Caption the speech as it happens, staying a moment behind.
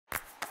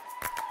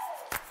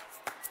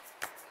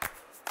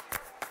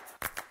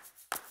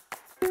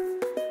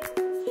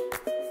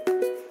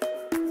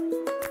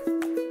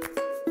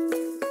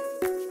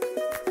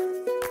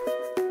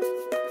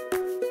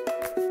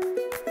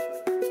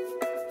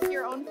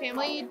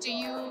family, do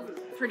you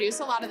produce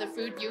a lot of the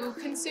food you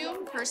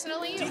consume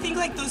personally? Do you think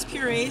like those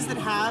purees that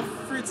have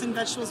fruits and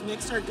vegetables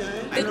mixed are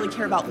good? I really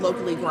care about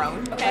locally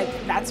grown. Okay.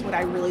 That's what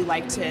I really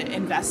like to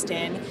invest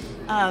in.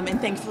 And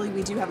thankfully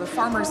we do have a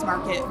farmer's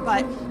market,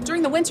 but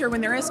during the winter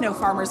when there is no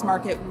farmer's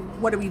market,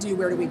 what do we do?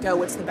 Where do we go?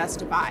 What's the best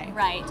to buy?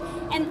 Right.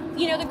 And,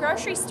 you know, the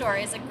grocery store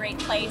is a great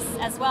place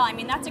as well. I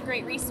mean, that's a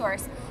great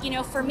resource. You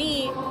know, for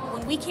me,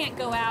 when we can't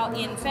go out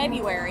in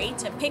February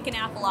to pick an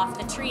apple off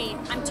the tree,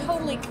 I'm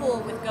totally cool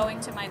with going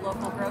to my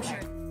local grocer.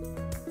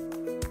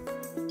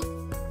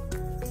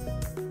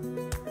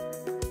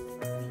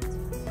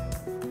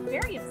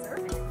 Very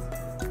observant.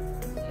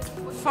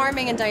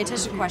 Farming and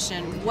dietitian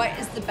question, what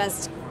is the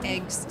best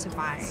eggs to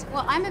buy?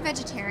 Well, I'm a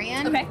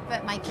vegetarian, Okay.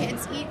 but my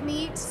kids eat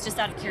meat. Just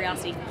out of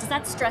curiosity, does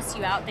that stress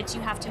you out that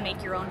you have to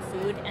make your own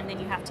food and then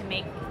you have to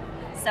make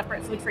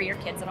separate food for your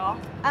kids at all?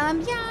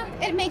 Yeah,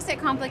 it makes it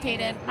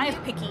complicated. I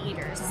have picky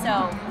eaters,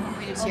 so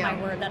We do oh too.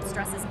 my word, that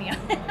stresses me out.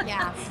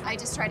 Yeah, I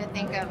just try to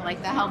think of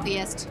like the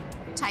healthiest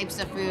types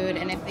of food,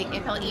 and if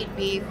he'll eat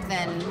beef,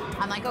 then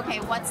I'm like, okay,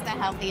 what's the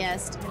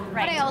healthiest?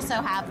 Right. But I also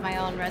have my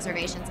own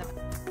reservations.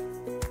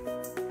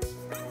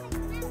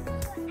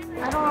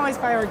 I don't always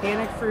buy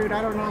organic fruit.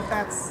 I don't know if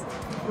that's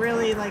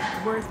really like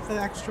worth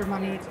the extra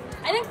money.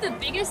 I think the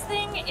biggest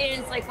thing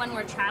is like when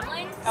we're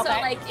traveling. So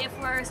Okay. like if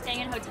we're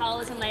staying in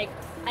hotels and like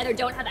either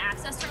don't have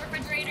access to a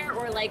refrigerator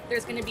or like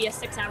there's going to be a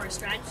 6-hour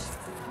stretch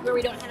where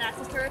we don't have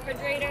access to a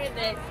refrigerator,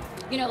 that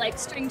you know like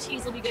string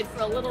cheese will be good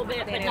for a little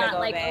bit, but not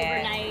like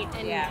overnight.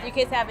 And Yeah. Your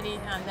kids have any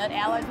nut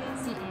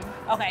allergies?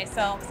 Okay,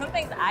 so some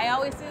things I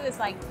always do is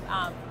like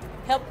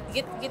help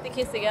get the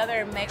kids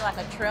together and make like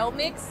a trail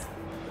mix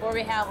where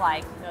we have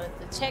like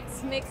the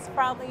Chex Mix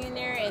probably in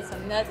there and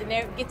some nuts in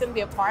there, get them to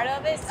be a part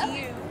of it.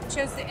 You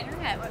chose the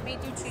internet. What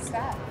made you choose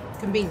that?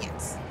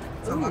 Convenience.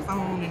 It's on my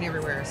phone and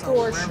everywhere. So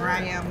For wherever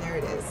I am, there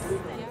it is.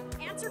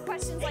 Answer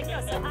questions like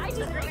this. So I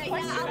just great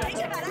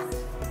questions.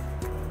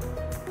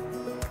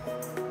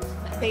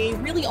 They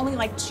really only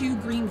like 2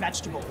 green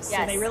vegetables. So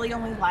Yes. they really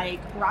only like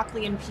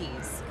broccoli and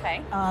peas.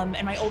 Okay.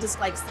 And my oldest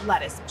likes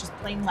lettuce, just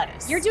plain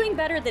lettuce. You're doing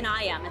better than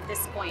I am at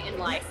this point in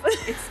life.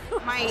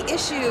 My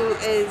issue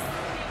is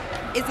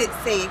it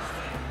safe?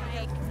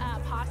 like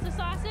pasta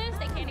sauces,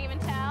 they can't even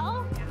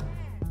tell.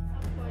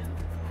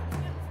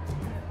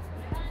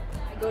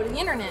 I go to the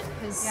internet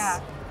because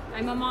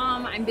I'm a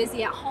mom, I'm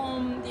busy at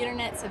home. The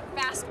internet's a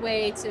fast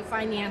way to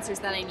find the answers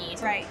that I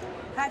need. Right.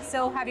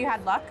 So have you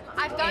had luck?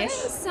 I've gotten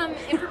some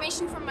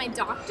information from my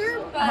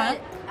doctor, but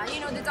you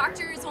know, the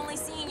doctor is only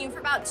seeing you for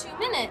about 2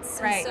 minutes.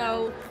 Right. And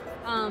so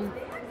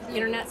the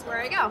internet's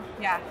where I go.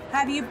 Yeah.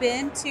 Have you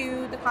been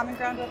to the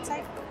CommonGround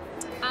website?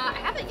 I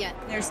haven't yet.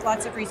 There's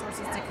lots of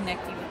resources to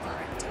connect you with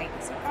different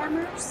types of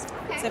farmers.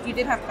 Okay. So if you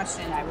did have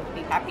questions, I would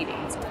be happy to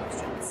answer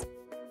questions.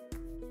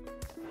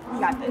 We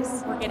got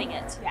this. We're getting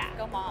it. Yeah.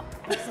 Go mom.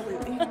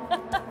 Absolutely.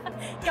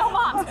 Go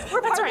mom.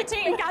 We're part right. of the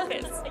team. We got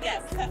this.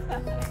 Yes.